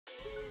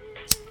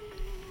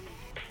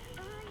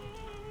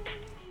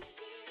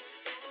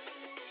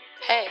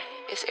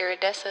It's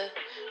Iridessa.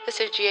 This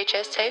is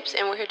GHS Tapes,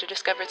 and we're here to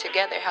discover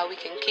together how we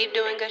can keep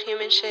doing good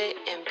human shit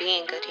and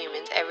being good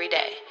humans every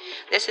day.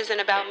 This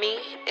isn't about me,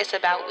 it's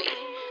about we.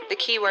 The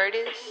key word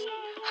is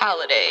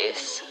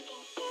holidays.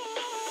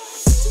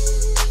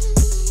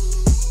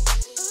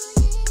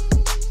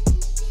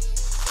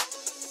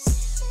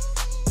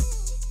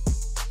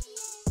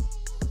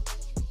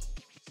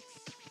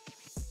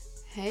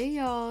 Hey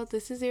y'all,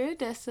 this is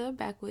Iridessa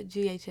back with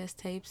GHS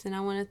Tapes, and I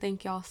want to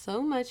thank y'all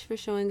so much for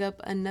showing up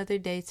another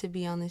day to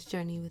be on this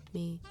journey with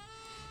me.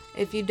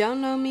 If you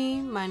don't know me,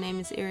 my name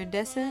is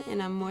Iridessa,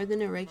 and I'm more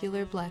than a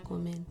regular black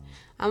woman.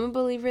 I'm a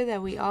believer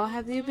that we all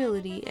have the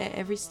ability at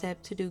every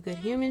step to do good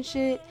human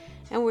shit,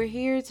 and we're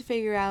here to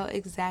figure out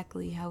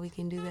exactly how we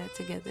can do that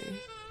together.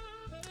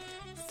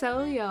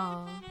 So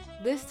y'all,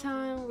 this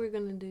time we're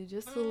gonna do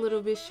just a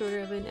little bit shorter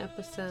of an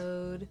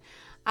episode.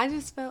 I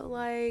just felt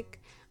like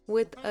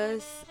with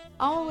us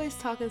always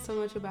talking so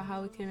much about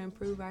how we can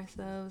improve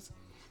ourselves,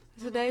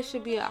 today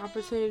should be an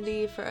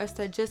opportunity for us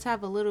to just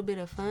have a little bit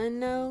of fun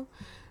now.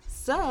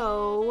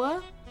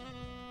 So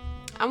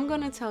I'm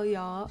gonna tell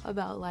y'all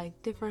about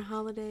like different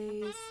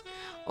holidays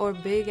or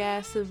big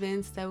ass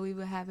events that we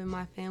would have in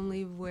my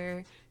family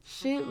where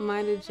shit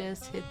might have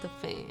just hit the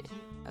fan.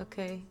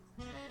 Okay,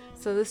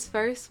 so this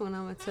first one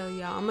I'm gonna tell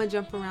y'all, I'm gonna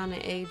jump around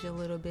in age a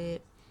little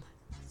bit.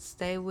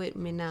 Stay with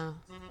me now.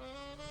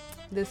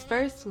 This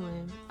first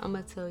one I'm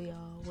gonna tell y'all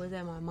was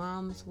at my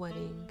mom's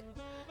wedding.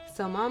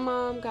 So my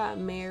mom got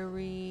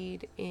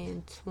married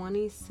in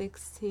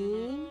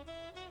 2016,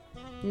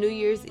 New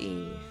Year's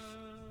Eve.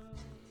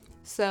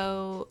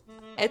 So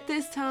at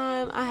this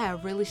time I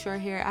had really short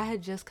hair. I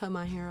had just cut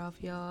my hair off,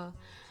 y'all.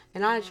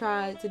 And I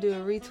tried to do a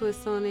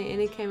retwist on it and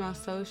it came out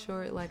so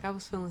short. Like, I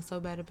was feeling so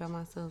bad about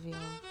myself, y'all.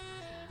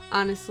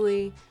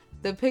 Honestly,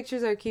 the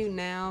pictures are cute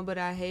now, but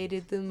I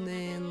hated them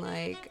then.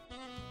 Like,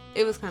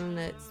 it was kind of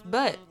nuts.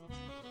 But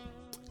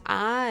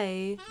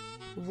I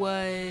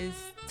was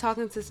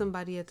talking to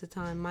somebody at the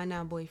time, my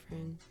now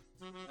boyfriend,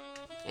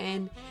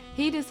 and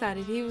he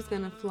decided he was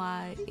gonna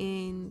fly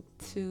in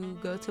to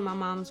go to my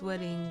mom's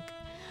wedding.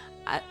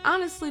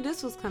 Honestly,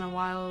 this was kind of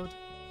wild.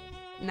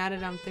 Now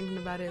that I'm thinking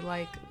about it,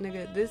 like,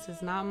 nigga, this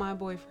is not my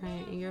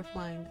boyfriend, and you're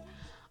flying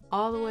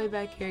all the way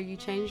back here. You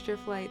changed your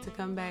flight to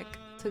come back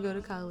to go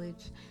to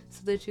college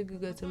so that you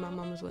could go to my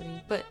mom's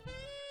wedding. But,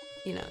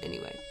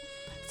 anyway.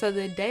 So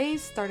the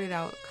days started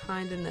out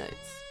kind of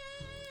nuts.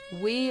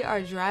 We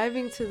are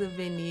driving to the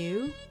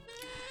venue,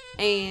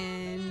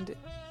 and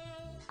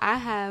I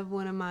have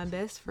one of my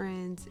best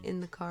friends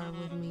in the car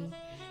with me.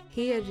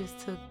 He had just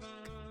took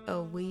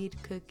a weed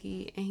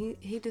cookie, and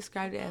he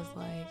described it as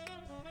like,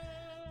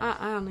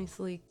 I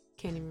honestly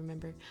can't even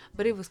remember,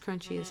 but it was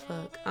crunchy as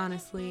fuck.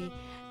 Honestly,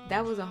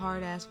 that was a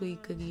hard ass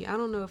weed cookie. I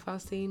don't know if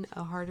I've seen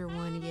a harder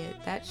one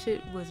yet. That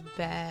shit was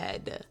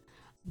bad.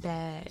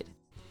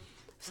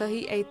 So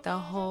he ate the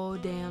whole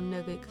damn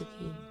nugget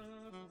cookie.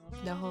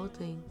 The whole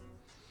thing.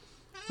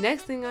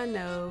 Next thing I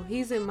know,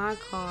 he's in my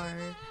car,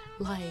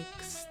 like,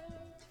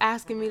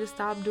 asking me to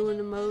stop doing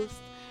the most.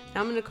 And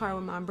I'm in the car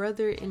with my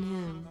brother and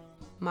him.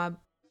 My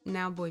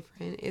now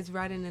boyfriend is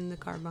riding in the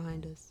car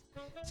behind us.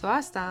 So I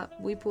stop.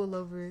 We pull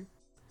over.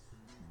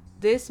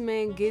 This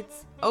man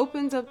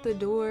opens up the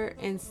door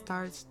and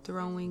starts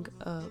throwing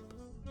up.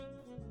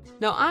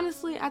 No,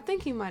 honestly, I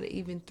think he might have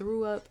even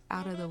threw up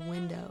out of the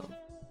window.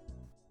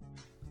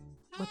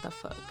 What the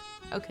fuck?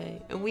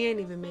 Okay, and we ain't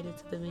even made it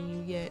to the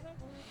venue yet.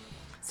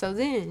 So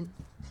then,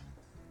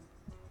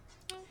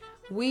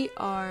 we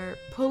are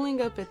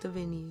pulling up at the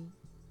venue.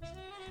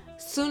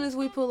 Soon as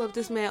we pull up,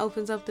 this man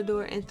opens up the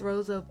door and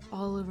throws up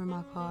all over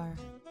my car.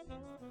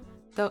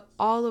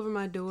 All over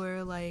my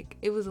door. Like,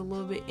 it was a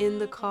little bit in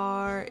the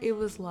car. It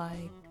was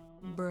like,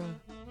 bruh,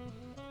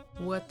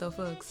 what the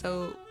fuck?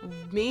 So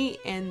me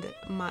and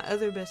my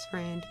other best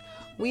friend,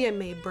 we had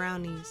made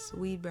brownies,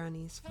 weed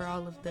brownies, for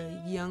all of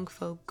the young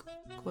folk,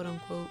 quote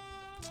unquote,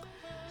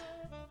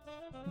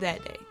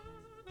 that day.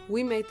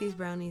 We made these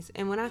brownies,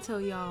 and when I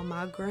tell y'all,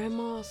 my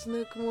grandma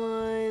snook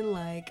one.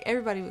 Like,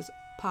 everybody was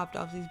popped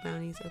off these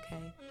brownies.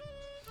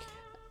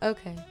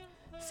 Okay.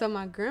 So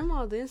my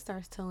grandma then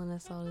starts telling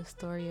us all this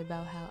story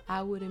about how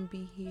I wouldn't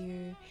be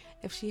here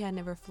if she had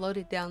never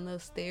floated down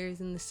those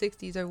stairs in the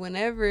 60s or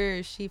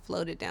whenever she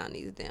floated down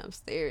these damn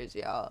stairs,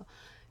 y'all.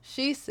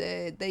 She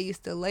said they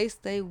used to lace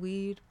their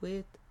weed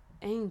with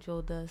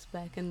angel dust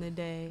back in the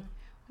day.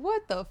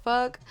 What the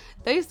fuck?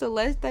 They used to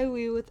lace their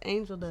weed with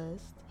angel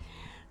dust.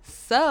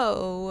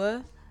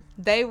 So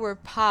they were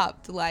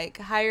popped, like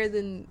higher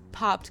than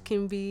popped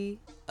can be,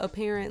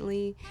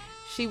 apparently.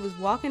 She was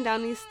walking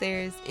down these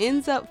stairs,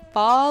 ends up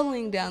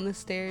falling down the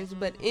stairs,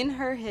 but in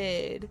her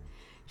head,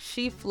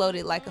 she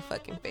floated like a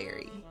fucking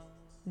fairy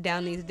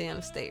down these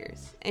damn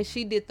stairs. And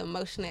she did the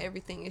motion of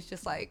everything. It's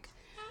just like,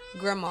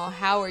 Grandma,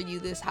 how are you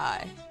this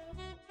high?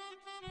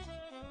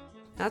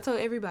 And I told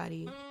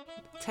everybody,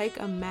 take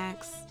a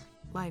max,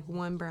 like,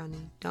 one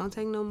brownie. Don't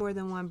take no more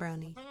than one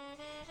brownie.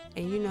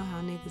 And you know how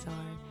niggas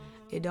are.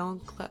 It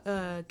don't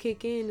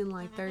kick in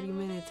like 30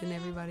 minutes and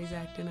everybody's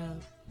acting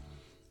up.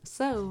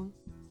 So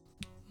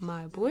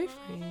my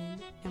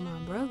boyfriend and my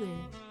brother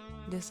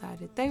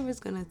decided they was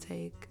gonna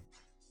take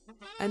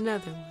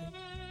another one.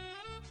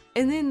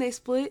 And then they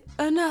split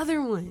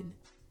another one.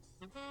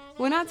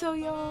 When I tell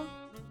y'all,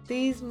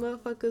 these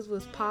motherfuckers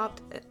was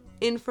popped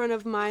in front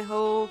of my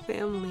whole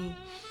family.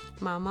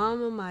 My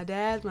mama, my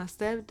dad, my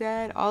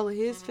stepdad, all of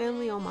his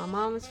family, all my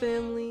mama's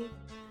family.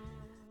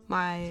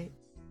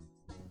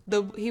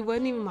 He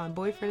wasn't even my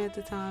boyfriend at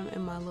the time,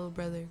 and my little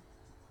brother.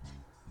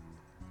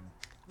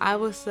 I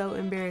was so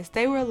embarrassed.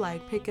 They were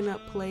like picking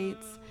up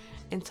plates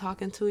and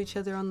talking to each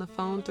other on the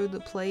phone through the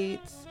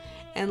plates,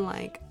 and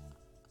like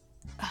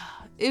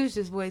it was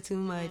just way too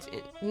much.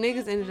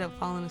 Niggas ended up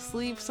falling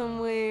asleep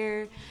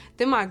somewhere.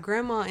 Then my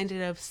grandma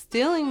ended up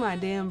stealing my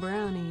damn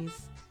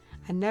brownies.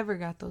 I never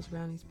got those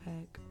brownies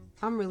back.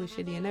 I'm really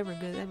shitty. I never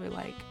good. They were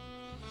like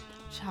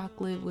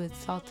chocolate with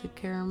salted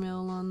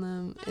caramel on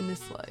them, and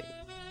it's like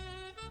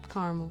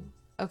caramel.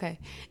 Okay.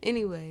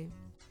 Anyway,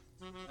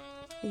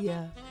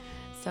 yeah.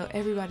 So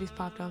everybody's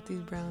popped off these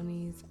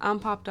brownies. I'm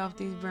popped off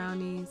these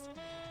brownies,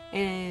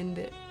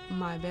 and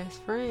my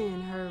best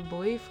friend, her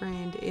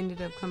boyfriend,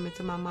 ended up coming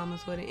to my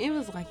mama's wedding. It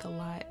was like a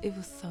lot. It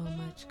was so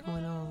much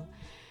going on.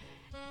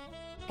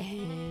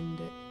 And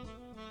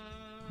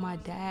my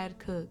dad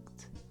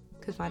cooked,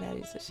 because my dad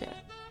is a chef.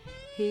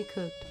 He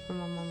cooked for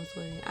my mama's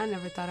wedding. I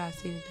never thought I'd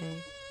see the day.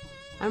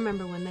 I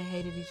remember when they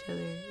hated each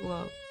other.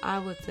 Well, I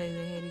would say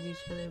they hated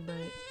each other, but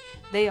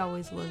they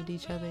always loved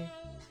each other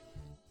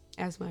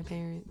as my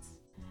parents.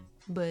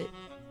 But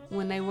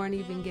when they weren't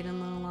even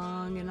getting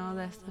along and all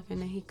that stuff,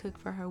 and then he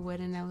cooked for her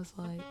wedding, I was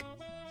like,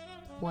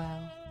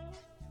 wow.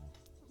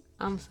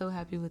 I'm so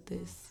happy with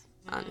this,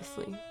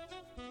 honestly.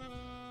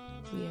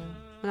 Yeah.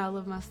 And I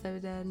love my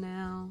stepdad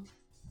now.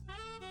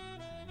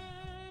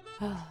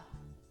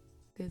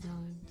 Good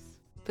times.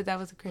 But that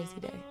was a crazy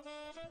day.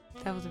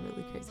 That was a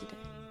really crazy day.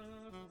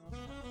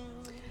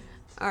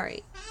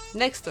 Alright,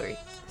 next story.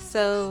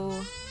 So,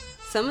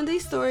 some of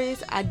these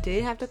stories I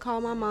did have to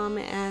call my mom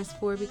and ask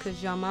for,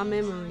 because y'all, my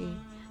memory,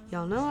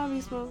 y'all know I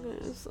be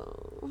smoking,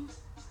 so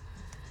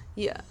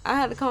yeah, I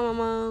had to call my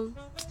mom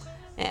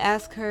and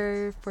ask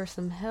her for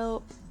some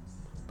help.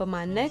 But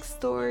my next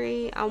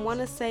story, I want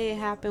to say it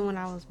happened when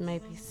I was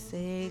maybe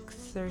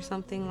 6 or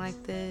something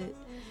like that.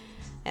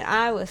 And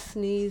I was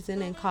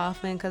sneezing and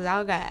coughing because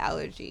I got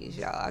allergies,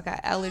 y'all. I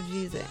got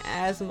allergies and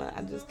asthma.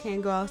 I just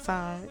can't go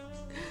outside.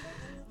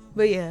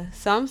 But yeah,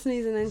 so I'm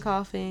sneezing and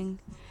coughing.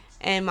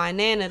 And my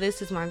Nana,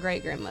 this is my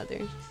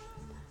great-grandmother,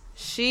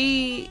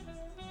 she,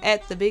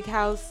 at the big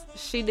house,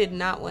 she did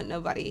not want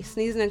nobody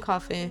sneezing and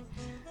coughing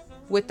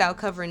without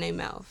covering their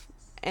mouth.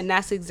 And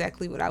that's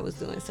exactly what I was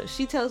doing. So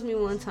she tells me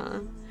one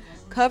time,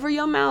 cover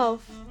your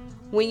mouth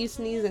when you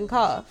sneeze and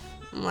cough.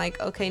 I'm like,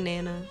 okay,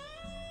 Nana,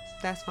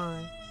 that's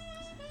fine.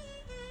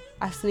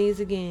 I sneeze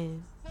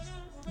again.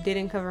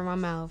 Didn't cover my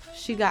mouth.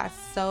 She got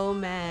so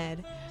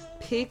mad.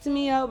 Picked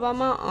me up by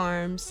my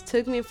arms,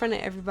 took me in front of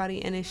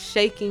everybody, and is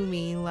shaking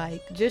me,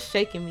 like, just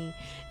shaking me.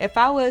 If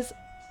I was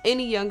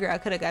any younger, I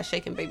could have got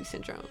shaken baby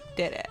syndrome.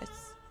 Dead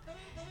ass.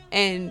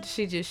 And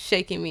she just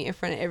shaking me in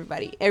front of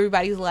everybody.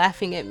 Everybody's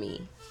laughing at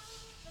me.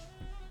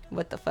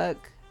 What the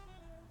fuck?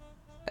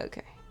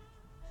 Okay.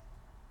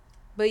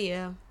 But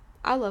yeah,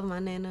 I love my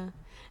Nana,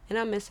 and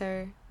I miss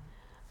her.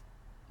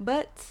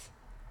 But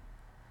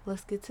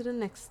let's get to the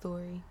next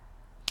story.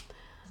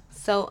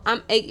 So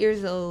I'm 8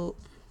 years old,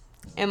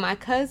 and my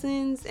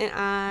cousins and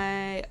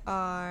I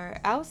are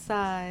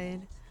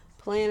outside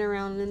playing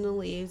around in the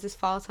leaves. It's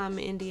fall time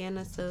in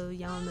Indiana, so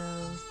y'all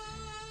know.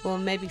 Well,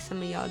 maybe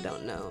some of y'all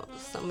don't know.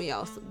 Some of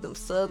y'all, them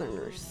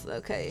southerners,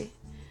 okay?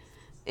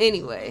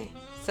 Anyway,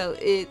 so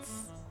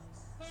it's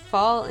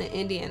fall in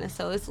Indiana,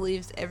 so it's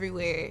leaves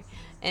everywhere.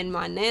 And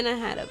my Nana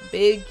had a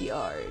big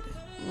yard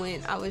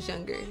when I was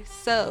younger.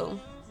 So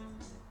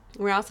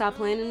we're outside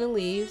playing in the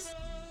leaves,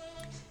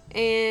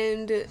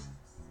 and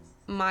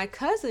my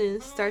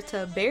cousins start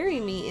to bury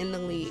me in the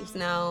leaves.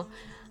 Now,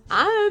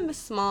 I'm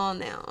small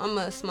now. I'm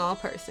a small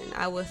person,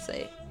 I would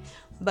say.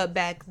 But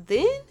back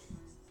then,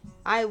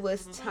 I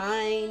was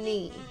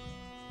tiny.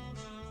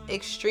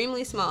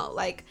 Extremely small.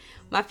 Like,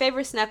 my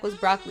favorite snack was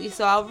broccoli,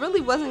 so I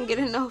really wasn't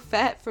getting no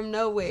fat from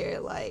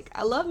nowhere. Like,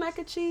 I love mac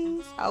and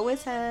cheese. I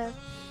always have.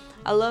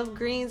 I love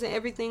greens and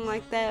everything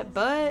like that.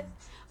 But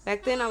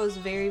back then, I was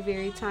very,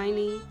 very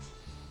tiny.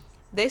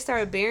 They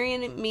started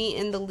burying me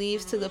in the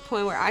leaves to the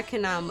point where I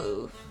cannot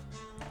move.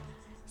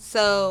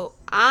 So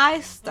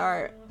I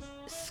start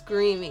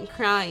screaming,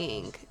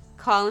 crying,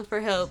 calling for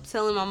help,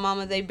 telling my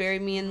mama they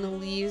buried me in the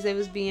leaves. They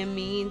was being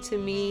mean to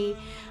me.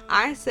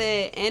 I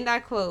said, and I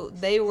quote,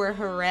 they were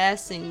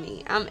harassing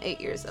me. I'm 8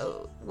 years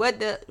old.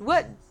 What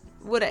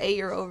would an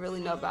 8-year-old really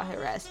know about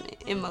harassment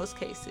in most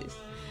cases?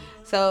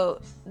 So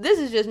this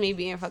is just me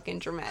being fucking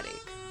dramatic.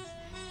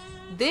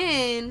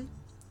 Then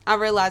I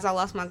realized I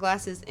lost my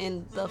glasses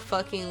in the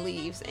fucking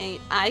leaves, and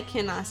I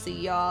cannot see,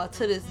 y'all,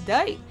 to this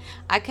day.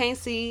 I can't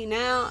see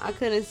now. I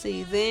couldn't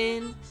see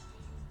then,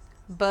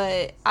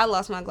 but I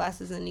lost my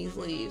glasses in these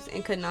leaves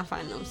and could not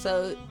find them.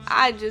 So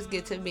I just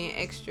get to being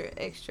extra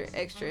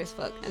as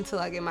fuck until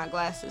I get my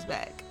glasses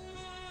back.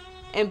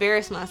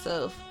 embarrass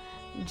myself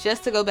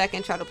just to go back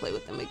and try to play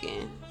with them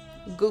again.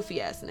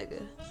 Goofy ass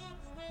nigga.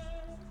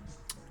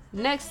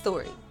 Next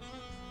story.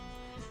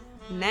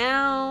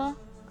 Now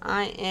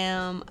I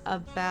am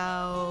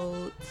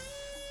about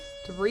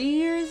 3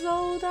 years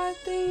old, I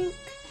think.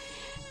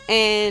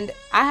 And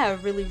I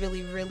have really,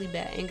 really, really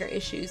bad anger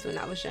issues when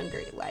I was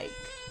younger. Like,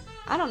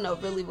 I don't know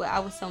really what I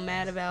was so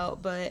mad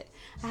about, but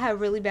I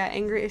have really bad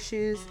anger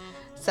issues.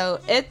 So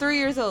at 3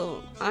 years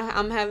old,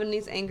 I'm having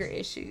these anger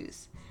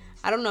issues.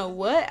 I don't know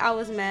what I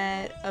was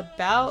mad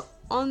about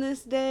on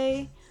this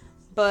day,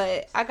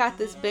 but I got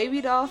this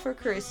baby doll for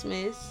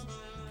Christmas,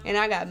 and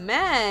I got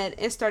mad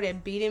and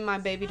started beating my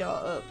baby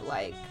doll up,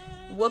 like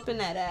whooping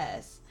that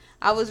ass.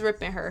 I was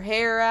ripping her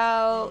hair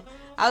out.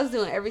 I was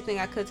doing everything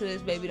I could to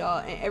this baby doll,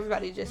 and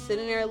everybody just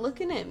sitting there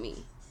looking at me.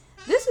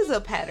 This is a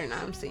pattern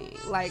I'm seeing.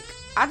 Like,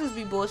 I just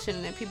be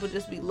bullshitting and people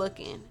just be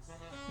looking.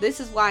 This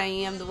is why I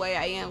am the way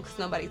I am, because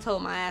nobody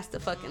told my ass to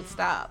fucking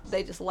stop.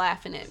 They just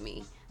laughing at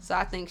me. So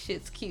I think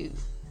shit's cute.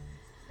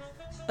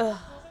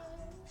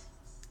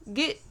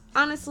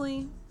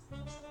 Honestly,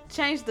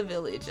 change the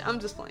village. I'm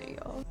just playing,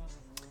 y'all.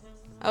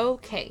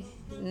 Okay,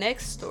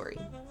 next story.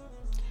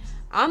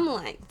 I'm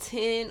like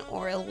 10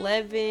 or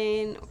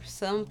 11 or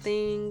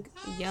something,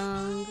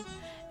 young,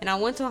 and I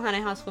went to a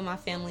haunted house with my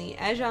family.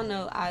 As y'all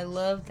know, I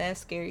love that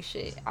scary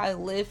shit. I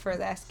live for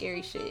that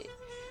scary shit.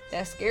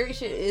 That scary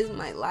shit is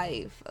my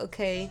life,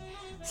 okay?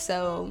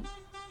 So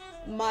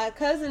my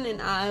cousin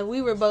and I,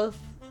 we were both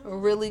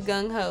really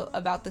gung-ho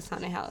about this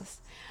haunted house.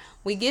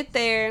 We get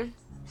there,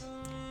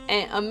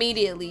 and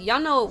immediately, y'all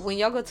know when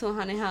y'all go to a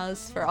haunted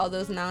house, for all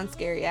those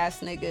non-scary ass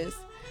niggas,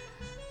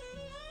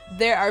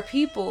 there are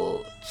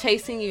people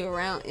chasing you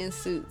around in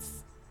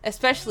suits,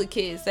 especially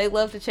kids. They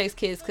love to chase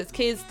kids because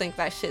kids think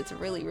that shit's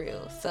really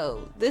real.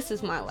 So this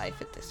is my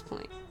life at this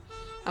point.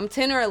 I'm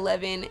 10 or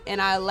 11,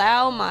 and I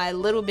allow my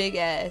little big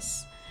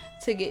ass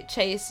to get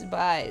chased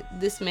by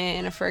this man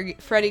in a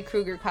Freddy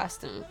Krueger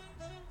costume.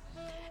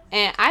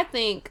 And I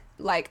think,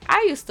 like,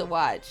 I used to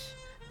watch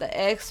The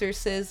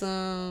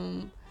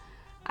Exorcism.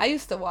 I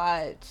used to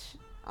watch,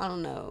 I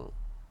don't know,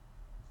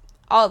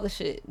 all the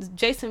shit.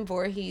 Jason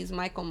Voorhees,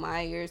 Michael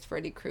Myers,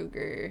 Freddy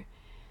Krueger.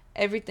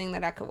 Everything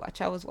that I could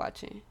watch, I was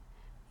watching.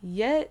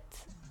 Yet,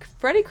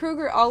 Freddy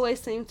Krueger always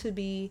seemed to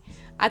be,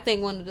 I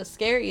think, one of the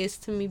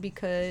scariest to me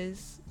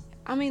because,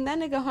 I mean, that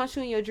nigga haunts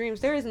you in your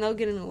dreams. There is no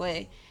getting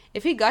away.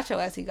 If he got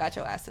your ass, he got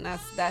your ass. And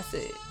that's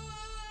it.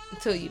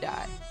 Until you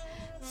die.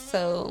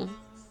 So,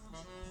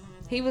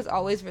 he was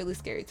always really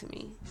scary to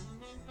me.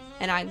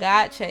 And I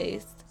got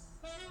chased.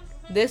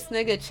 This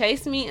nigga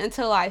chased me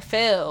until I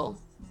fell.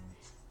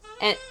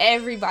 And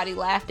everybody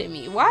laughed at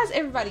me. Why is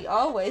everybody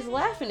always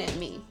laughing at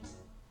me?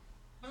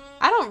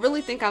 I don't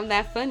really think I'm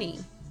that funny.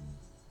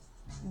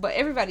 But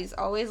everybody's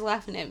always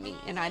laughing at me.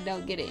 And I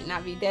don't get it. And I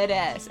be dead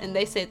ass. And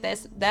they said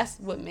that's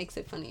what makes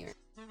it funnier.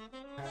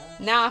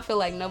 Now I feel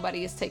like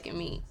nobody is taking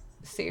me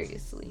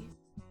seriously.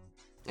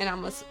 And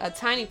I'm a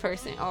tiny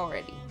person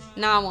already.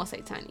 No, I won't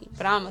say tiny.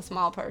 But I'm a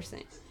small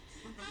person.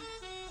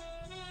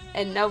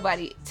 And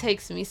nobody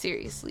takes me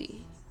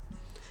seriously.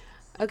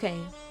 Okay,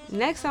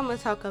 next I'm going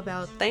to talk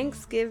about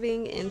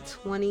Thanksgiving in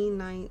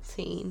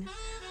 2019.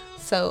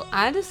 So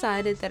I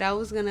decided that I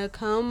was going to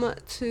come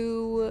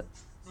to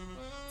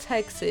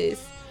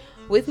Texas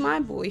with my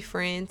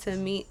boyfriend to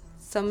meet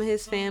some of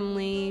his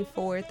family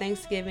for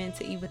Thanksgiving,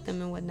 to eat with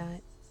them and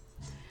whatnot.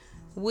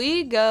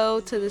 We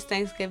go to this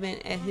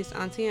Thanksgiving at his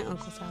auntie and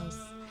uncle's house.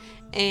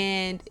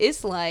 And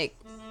it's like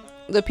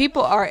the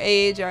people our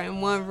age are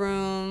in one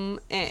room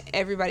and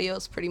everybody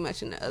else pretty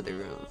much in the other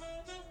room.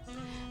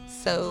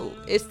 So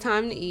it's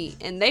time to eat,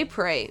 and they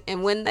pray.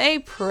 And when they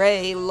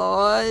pray,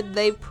 Lord,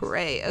 they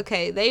pray.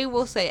 Okay, they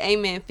will say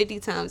amen 50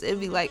 times.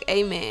 It'll be like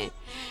amen.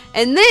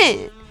 And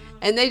they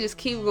just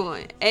keep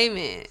going.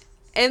 Amen.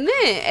 And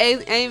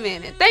then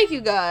amen. And thank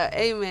you, God.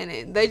 Amen.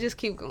 And they just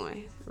keep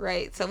going.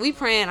 Right? So we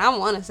praying. I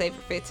want to say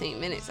for 15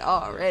 minutes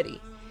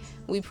already.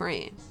 We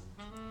praying.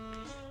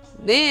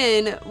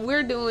 Then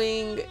we're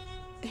doing...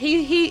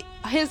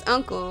 his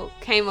uncle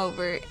came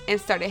over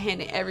and started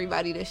handing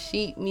everybody the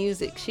sheet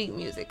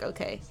music,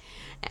 okay?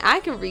 And I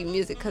can read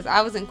music because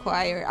I was in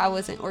choir, I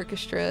was in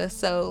orchestra,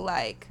 so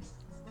like,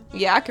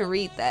 yeah, I can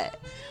read that.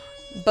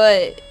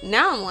 But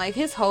now I'm like,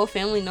 his whole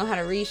family know how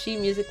to read sheet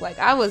music. Like,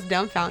 I was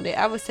dumbfounded.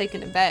 I was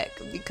taken aback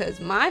because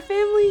my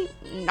family,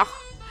 nah.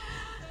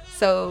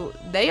 So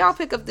they all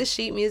pick up the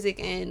sheet music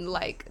and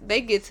like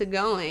they get to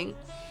going.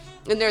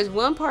 And there's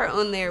one part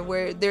on there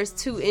where there's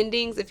two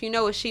endings. If you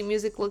know what sheet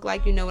music look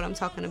like, you know what I'm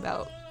talking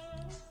about.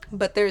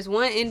 But there's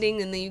one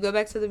ending, and then you go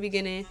back to the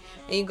beginning,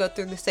 and you go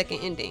through the second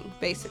ending,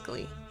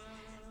 basically.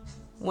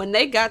 When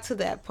they got to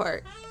that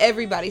part,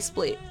 everybody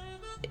split.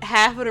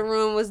 Half of the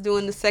room was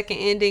doing the second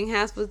ending,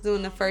 half was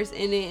doing the first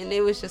ending, and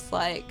it was just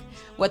like,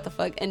 what the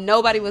fuck? And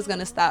nobody was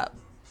gonna stop.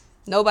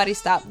 Nobody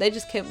stopped. They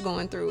just kept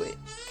going through it.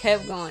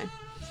 Kept going.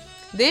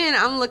 Then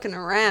I'm looking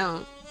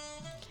around.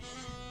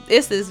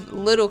 It's his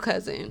little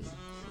cousin.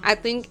 I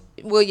think,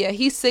 well, yeah,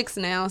 he's 6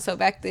 now. So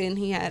back then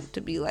he had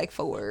to be like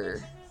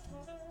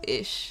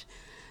 4-ish.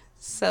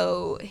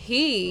 So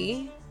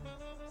he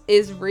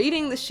is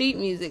reading the sheet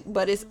music,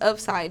 but it's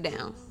upside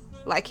down.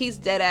 Like, he's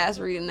dead ass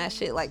reading that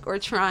shit, like, or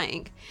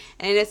trying.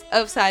 And it's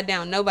upside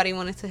down. Nobody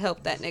wanted to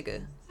help that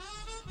nigga.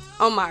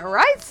 On my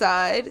right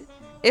side,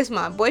 it's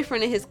my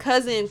boyfriend and his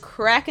cousin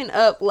cracking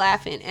up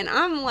laughing. And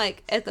I'm,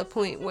 like, at the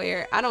point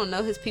where I don't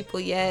know his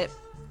people yet.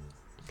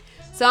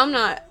 So I'm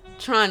not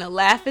trying to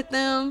laugh at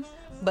them.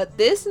 But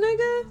this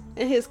nigga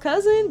and his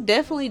cousin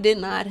definitely did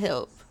not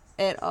help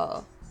at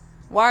all.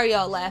 Why are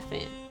y'all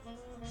laughing?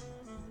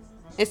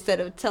 Instead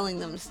of telling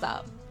them to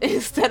stop.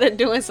 Instead of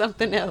doing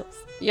something else.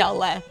 Y'all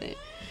laughing.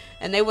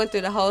 And they went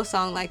through the whole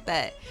song like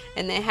that.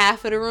 And then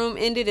half of the room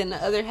ended and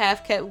the other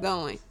half kept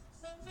going.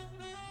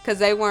 Because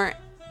they weren't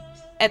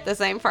at the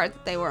same part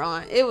that they were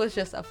on. It was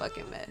just a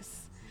fucking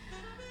mess.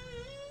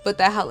 But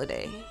that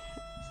holiday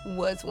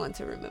was one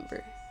to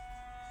remember.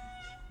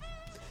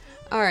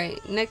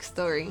 Alright, next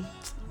story.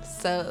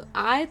 So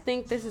I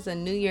think this is a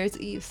New Year's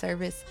Eve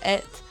service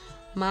at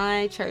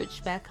my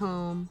church back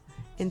home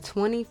in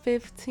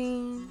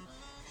 2015.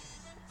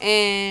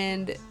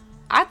 And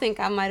I think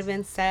I might have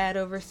been sad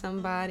over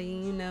somebody,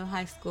 you know,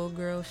 high school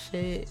girl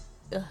shit.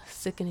 Ugh,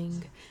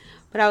 sickening.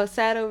 But I was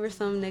sad over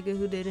some nigga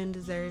who didn't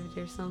deserve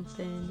it or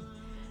something.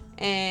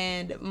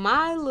 And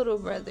my little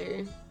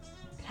brother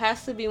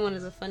has to be one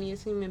of the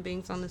funniest human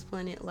beings on this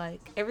planet.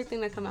 Like,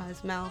 everything that comes out of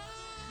his mouth,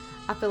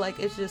 I feel like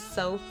it's just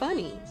so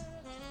funny.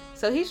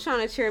 So he's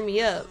trying to cheer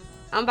me up.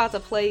 I'm about to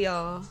play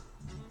y'all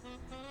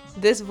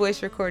this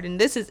voice recording.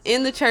 This is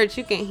in the church.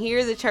 You can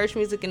hear the church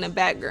music in the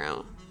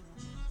background.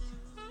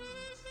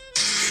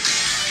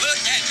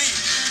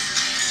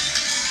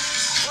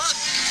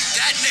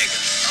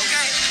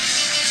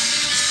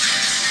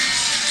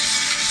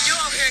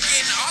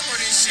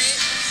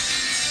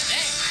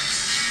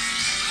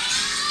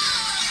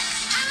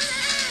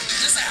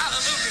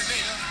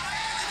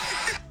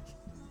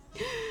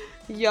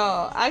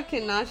 Y'all, I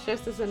cannot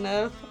stress this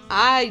enough.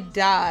 I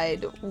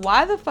died.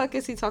 Why the fuck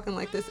is he talking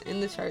like this in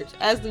the church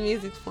as the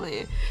music's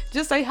playing?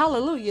 Just say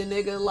hallelujah,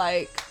 nigga.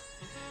 Like,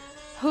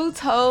 who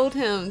told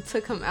him to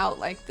come out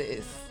like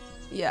this?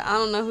 Yeah, I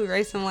don't know who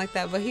raised him like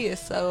that, but he is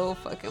so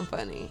fucking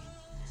funny.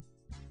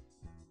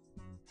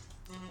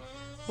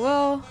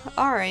 Well,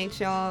 alright,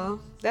 y'all.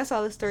 That's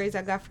all the stories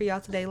I got for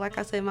y'all today. Like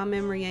I said, my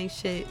memory ain't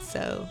shit,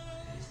 so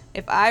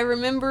if I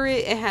remember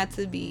it, it had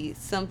to be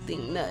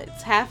something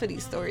nuts. Half of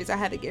these stories I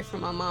had to get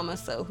from my mama,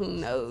 so who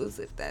knows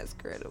if that's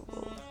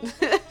credible.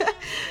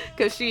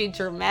 Because she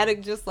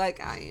dramatic just like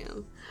I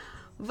am.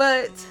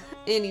 But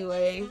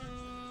anyway,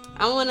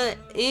 I want to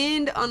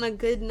end on a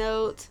good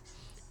note.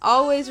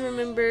 Always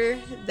remember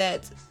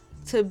that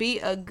to be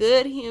a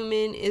good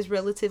human is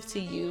relative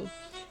to you.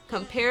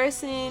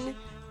 Comparison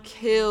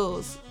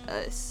kills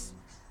us.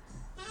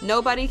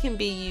 Nobody can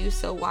be you,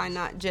 so why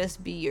not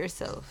just be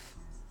yourself?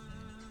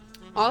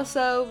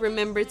 Also,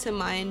 remember to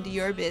mind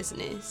your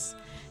business.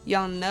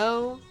 Y'all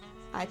know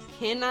I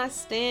cannot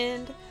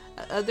stand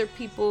other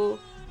people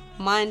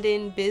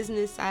minding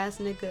business ass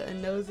nigga, a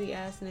nosy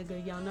ass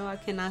nigga. Y'all know I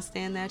cannot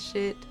stand that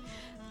shit.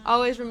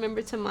 Always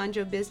remember to mind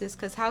your business,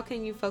 because how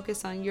can you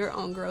focus on your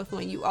own growth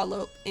when you all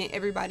up in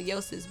everybody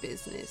else's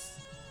business?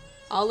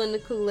 All in the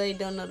Kool-Aid,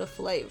 don't know the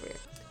flavor.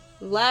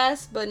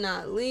 Last but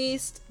not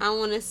least, I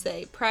want to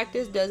say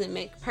practice doesn't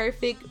make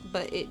perfect,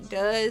 but it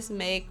does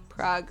make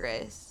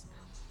progress.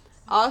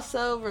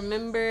 Also,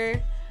 remember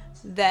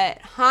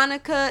that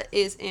Hanukkah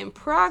is in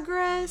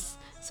progress.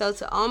 So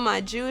to all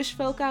my Jewish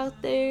folk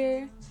out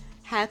there,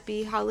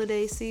 happy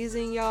holiday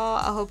season, y'all.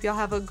 I hope y'all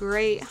have a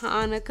great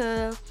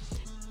Hanukkah.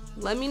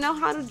 Let me know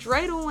how the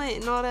dreidel went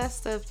and all that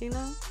stuff, you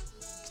know?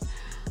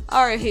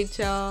 Alright,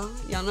 y'all.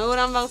 Y'all know what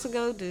I'm about to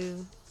go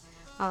do.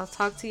 I'll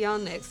talk to y'all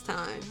next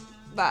time.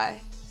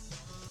 Bye.